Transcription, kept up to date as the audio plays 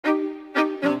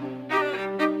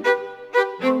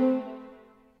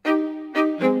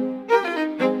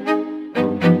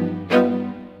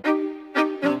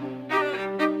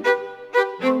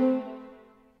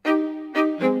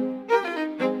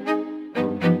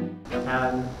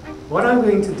what I'm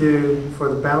going to do for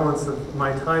the balance of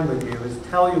my time with you is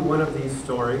tell you one of these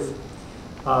stories.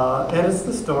 And it's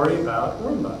the story about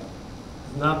Roomba.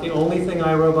 It's not the only thing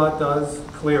iRobot does,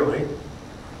 clearly,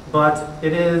 but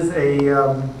it is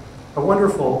a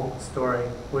wonderful story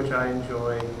which I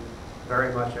enjoy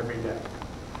very much every day.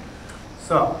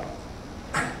 So,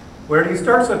 where do you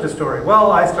start such a story?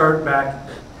 Well, I start back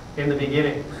in the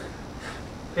beginning.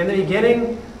 In the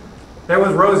beginning, there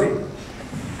was Rosie.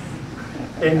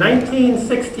 In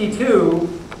 1962,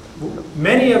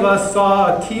 many of us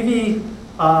saw a TV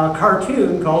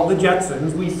cartoon called The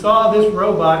Jetsons. We saw this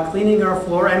robot cleaning our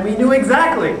floor, and we knew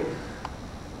exactly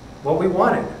what we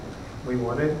wanted. We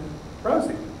wanted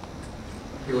Rosie.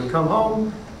 He would come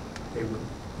home,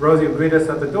 Rosie would greet us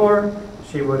at the door,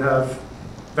 she would have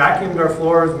vacuumed our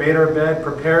floors, made our bed,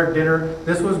 prepared dinner.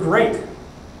 This was great.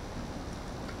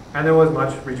 And there was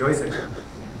much rejoicing.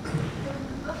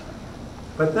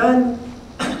 But then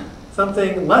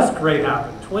something less great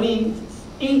happened.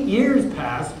 28 years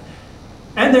passed,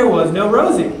 and there was no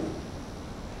Rosie.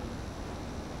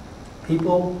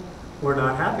 People were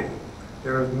not happy.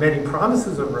 There were many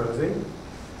promises of Rosie.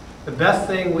 The best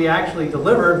thing we actually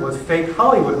delivered was fake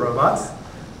Hollywood robots,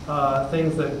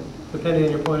 things that, depending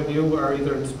on your point of view, are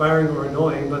either inspiring or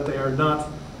annoying, but they are not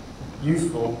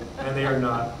useful, and they are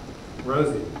not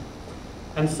Rosie.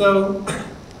 And so,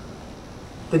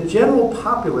 the general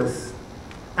populace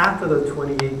after the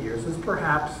 28 years is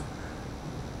perhaps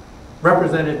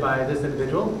represented by this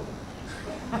individual,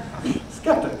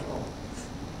 skeptical.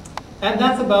 And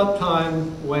that's about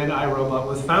time when iRobot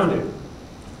was founded.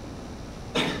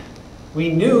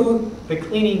 We knew that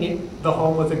cleaning the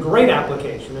home was a great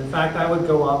application. In fact, I would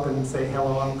go up and say,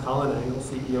 hello, I'm Colin Angle,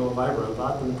 CEO of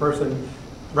iRobot, and the person,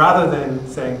 rather than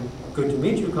saying, good to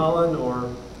meet you, Colin,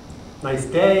 or nice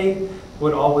day,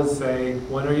 would always say,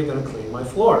 when are you going to clean my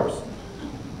floors?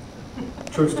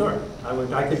 True story.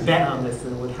 I could bet on this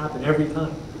and it would happen every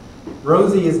time.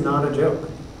 Rosie is not a joke.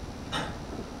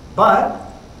 But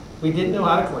we didn't know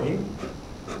how to clean.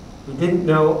 We didn't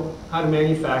know how to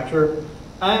manufacture.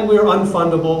 And we were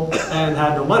unfundable and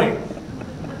had no money.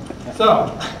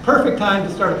 So, perfect time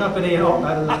to start a company. Oh,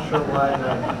 I'm not sure why.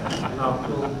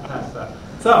 We'll pass that.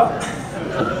 So,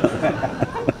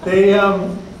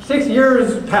 the 6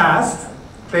 years passed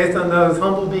based on those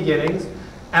humble beginnings.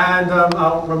 And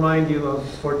I'll remind you of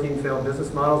 14 failed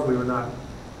business models. We were not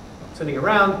sitting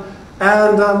around.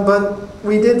 And, but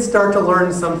we did start to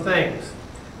learn some things.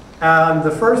 And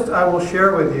the first I will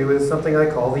share with you is something I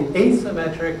call the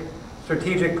asymmetric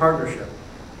strategic partnership.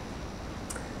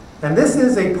 And this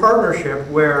is a partnership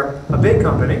where a big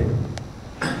company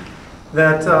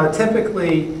that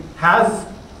typically has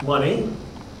money,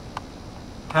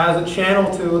 has a channel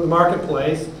to the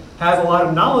marketplace, has a lot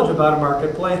of knowledge about a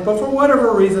marketplace, but for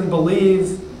whatever reason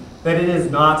believes that it is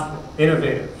not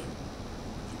innovative.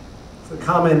 It's a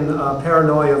common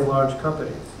paranoia of large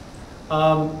companies.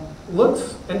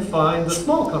 Looks and finds a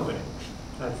small company,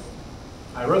 that's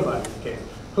iRobot in this case,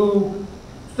 who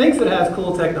thinks it has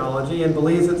cool technology and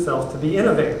believes itself to be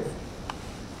innovative.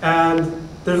 And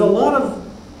there's a lot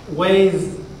of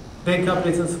ways big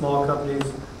companies and small companies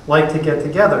like to get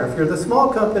together. If you're the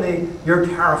small company, you're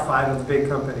terrified of the big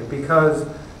company because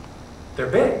they're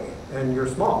big and you're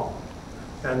small.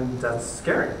 And that's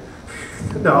scary.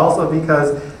 No, also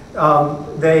because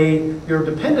you're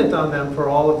dependent on them for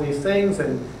all of these things,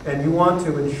 and you want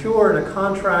to ensure in a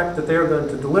contract that they're going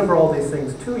to deliver all these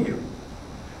things to you.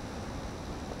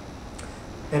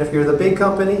 And if you're the big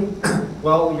company,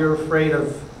 well, you're afraid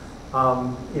of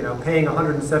paying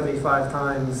 175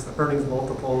 times earnings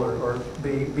multiple or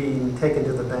being taken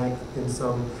to the bank in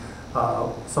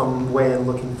some way and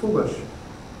looking foolish.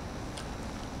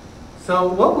 So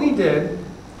what we did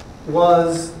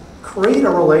was create a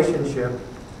relationship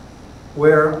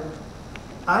where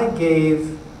I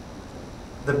gave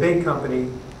the big company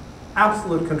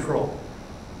absolute control.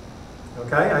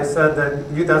 Okay, I said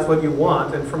that that's what you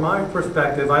want, and from my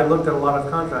perspective, I looked at a lot of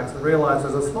contracts and realized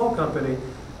as a small company,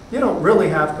 you don't really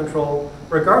have control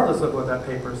regardless of what that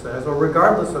paper says or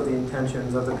regardless of the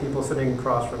intentions of the people sitting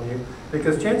across from you,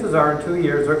 because chances are in 2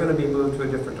 years they're going to be moved to a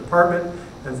different department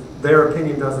and their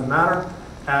opinion doesn't matter.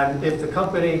 And if the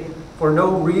company, for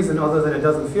no reason other than it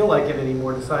doesn't feel like it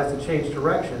anymore, decides to change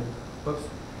direction, whoops,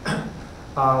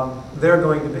 they're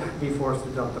going to be forced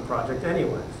to dump the project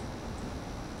anyways.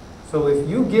 So if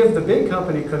you give the big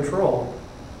company control,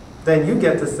 then you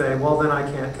get to say, well, then I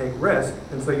can't take risk,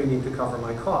 and so you need to cover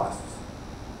my costs.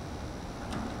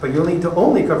 But you'll need to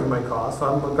only cover my costs.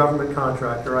 I'm a government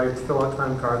contractor. I fill out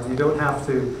time cards. You don't have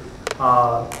to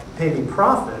pay me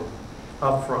profit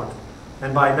up front.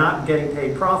 And by not getting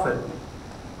paid profit,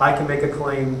 I can make a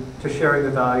claim to sharing the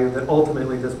value that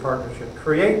ultimately this partnership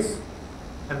creates.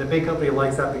 And the big company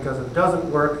likes that because if it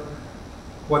doesn't work,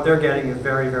 what they're getting is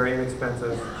very, very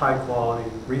inexpensive,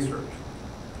 high-quality research.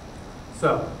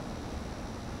 So,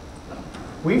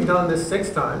 we've done this 6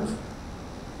 times,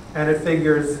 and it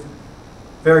figures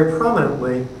very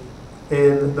prominently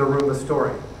in the Roomba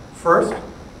story. First,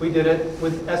 we did it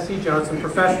with SC Johnson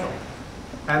Professional,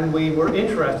 and we were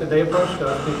interested. They approached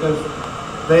us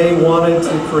because they wanted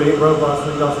to create robots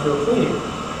for industrial cleaning.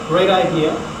 Great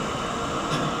idea.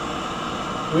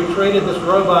 We created this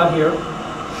robot here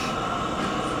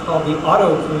called the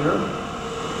Auto Cleaner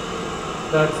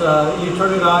that you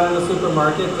turn it on in a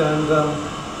supermarket and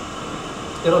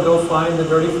it'll go find the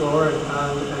dirty floor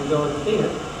and go and clean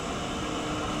it.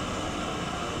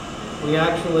 We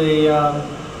actually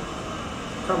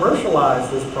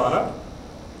commercialized this product,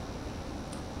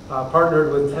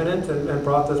 partnered with Tennant and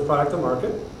brought this product to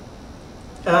market.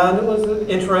 And it was an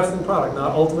interesting product,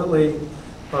 not ultimately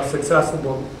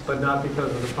successful, but not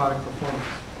because of the product performance.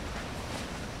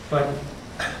 But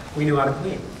we knew how to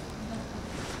clean.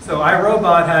 So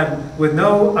iRobot had, with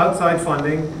no outside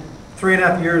funding,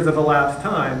 3.5 years of elapsed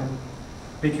time,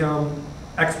 become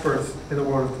experts in the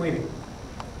world of cleaning.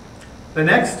 The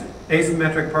next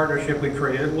asymmetric partnership we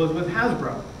created was with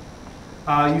Hasbro.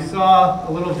 You saw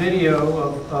a little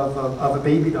video of a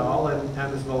baby doll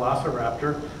and this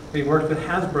Velociraptor. We worked with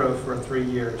Hasbro for 3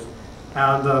 years.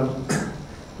 And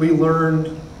we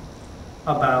learned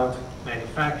about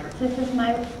manufacturing. This is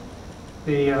my...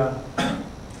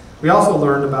 We also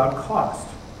learned about cost.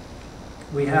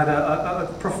 We had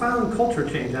a profound culture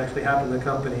change actually happen in the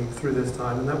company through this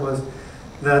time, and that was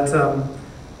that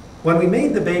when we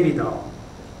made the baby doll,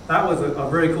 that was a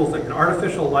very cool thing, an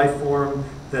artificial life form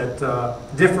that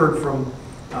differed from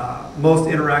most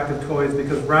interactive toys,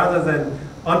 because rather than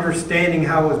understanding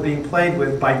how it was being played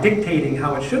with by dictating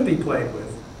how it should be played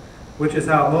with, which is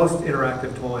how most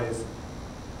interactive toys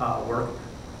work,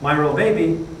 my real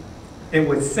baby, it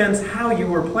would sense how you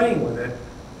were playing with it,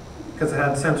 because it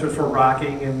had sensors for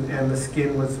rocking and the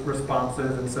skin was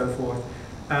responsive and so forth,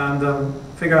 and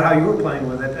figure out how you were playing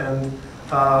with it and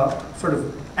sort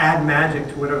of add magic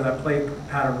to whatever that play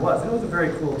pattern was. It was a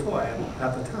very cool toy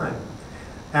at the time.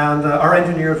 And our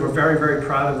engineers were very, very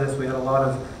proud of this. We had a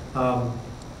lot of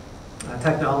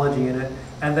technology in it.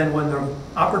 And then when the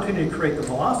opportunity to create the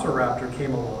Velociraptor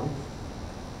came along,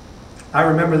 I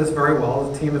remember this very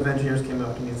well. The team of engineers came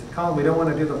up to me and said, "Colin, we don't want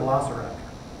to do the Velociraptor."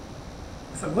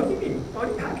 I said, "What do you mean?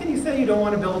 How can you say you don't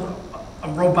want to build a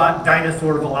robot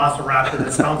dinosaur Velociraptor that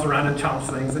stomps around and chomps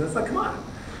things?" And it's like, come on.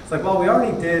 It's like, well, we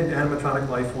already did animatronic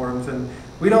life forms, and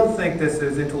we don't think this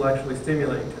is intellectually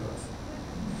stimulating to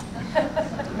us.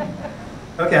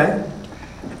 Okay.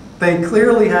 They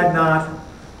clearly had not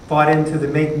bought into the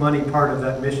make money part of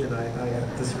that mission I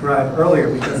described earlier,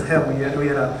 because hell, we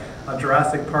had a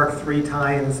Jurassic Park 3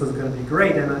 tie-in. This was going to be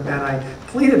great, and I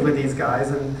pleaded with these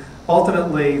guys, and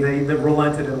ultimately they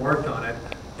relented and worked on it.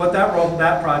 But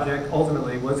that project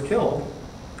ultimately was killed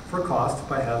for cost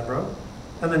by Hasbro,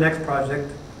 and the next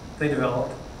project they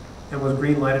developed and was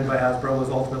green-lighted by Hasbro was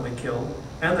ultimately killed,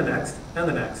 and the next, and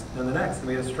the next, and the next. And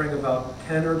we had a string of about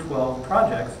 10 or 12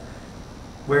 projects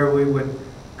where we would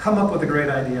come up with a great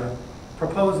idea,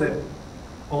 propose it,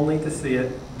 only to see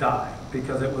it die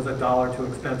because it was $1 too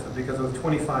expensive, because it was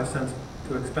 25 cents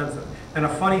too expensive. And a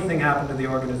funny thing happened to the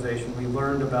organization. We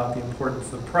learned about the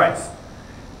importance of price.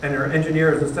 And our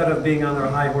engineers, instead of being on their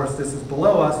high horse, this is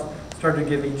below us, started to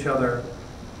give each other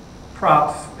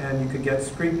props, and you could get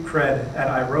street cred at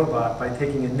iRobot by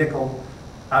taking a nickel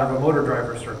out of a motor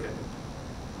driver circuit.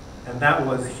 And that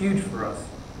was huge for us.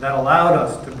 That allowed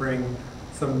us to bring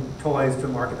some toys to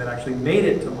market that actually made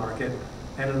it to market,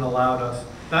 and it allowed us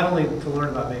not only to learn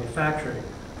about manufacturing,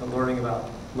 but learning about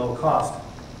low-cost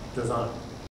design.